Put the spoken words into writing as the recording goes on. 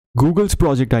Google's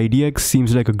Project IDX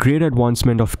seems like a great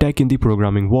advancement of tech in the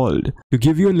programming world. To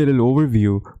give you a little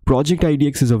overview, Project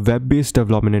IDX is a web-based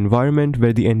development environment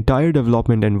where the entire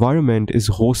development environment is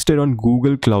hosted on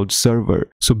Google Cloud Server.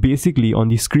 So basically, on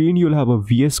the screen you'll have a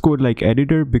VS Code-like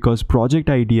editor because Project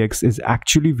IDX is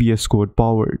actually VS Code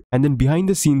powered. And then behind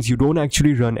the scenes you don't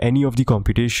actually run any of the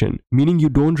computation, meaning you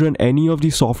don't run any of the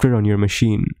software on your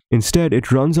machine. Instead,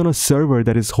 it runs on a server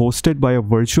that is hosted by a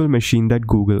virtual machine that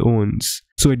Google owns.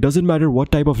 So it doesn't matter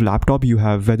what type of laptop you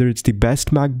have, whether it's the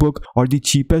best MacBook or the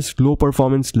cheapest low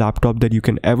performance laptop that you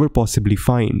can ever possibly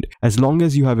find. As long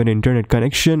as you have an internet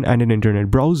connection and an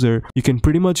internet browser, you can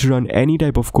pretty much run any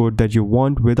type of code that you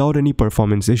want without any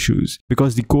performance issues,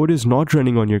 because the code is not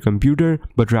running on your computer,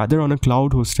 but rather on a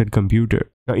cloud hosted computer.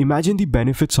 Now imagine the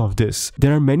benefits of this.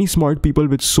 There are many smart people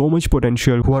with so much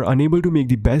potential who are unable to make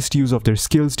the best use of their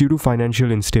skills due to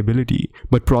financial instability.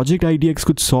 But Project IDX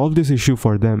could solve this issue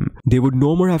for them. They would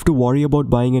no more have to worry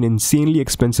about buying an insanely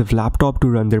expensive laptop to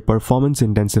run their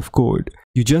performance-intensive code.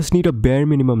 You just need a bare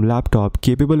minimum laptop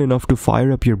capable enough to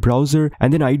fire up your browser,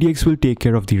 and then IDX will take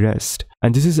care of the rest.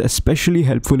 And this is especially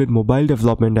helpful in mobile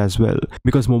development as well,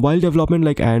 because mobile development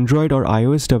like Android or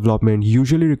iOS development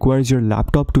usually requires your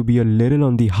laptop to be a little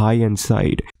on the high-end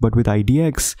side. But with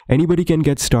IDX, anybody can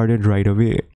get started right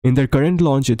away. In their current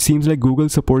launch, it seems like Google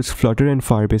supports Flutter and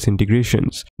Firebase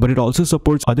integrations, but it also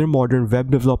supports other modern web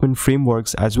development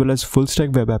frameworks as well as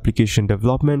full-stack web application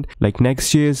development like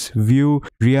Next.js, Vue,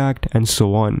 React, and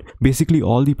so on, basically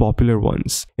all the popular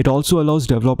ones. It also allows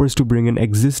developers to bring in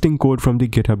existing code from the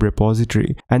GitHub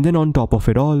repository. And then on top of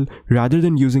it all, rather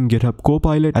than using GitHub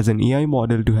Copilot as an AI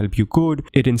model to help you code,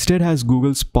 it instead has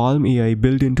Google's Palm AI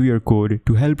built into your code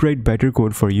to help write better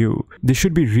code for you. This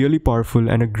should be really powerful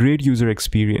and a great user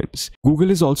experience.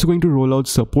 Google is also going to roll out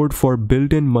support for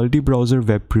built-in multi-browser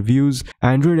web previews,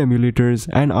 Android emulators,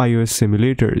 and iOS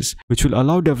simulators, which will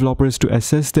allow developers to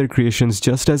assess their creations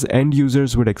just as end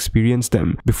users would experience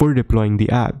them before deploying the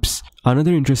apps.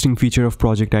 Another interesting feature of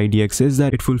Project IDX is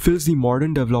that it fulfills the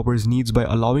modern developers' needs by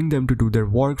allowing them to do their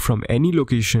work from any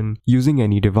location using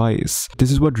any device.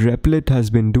 This is what Replit has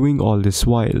been doing all this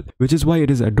while, which is why it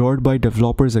is adored by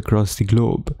developers across the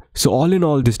globe. So all in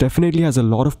all, this definitely has a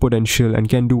lot of potential and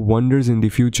can do wonders in the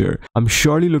future. I'm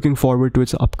surely looking forward to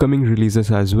its upcoming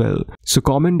releases as well. So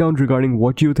comment down regarding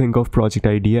what you think of Project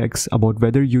IDX, about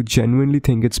whether you genuinely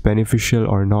think it's beneficial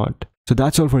or not. So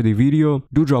that's all for the video.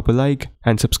 Do drop a like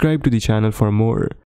and subscribe to the channel for more.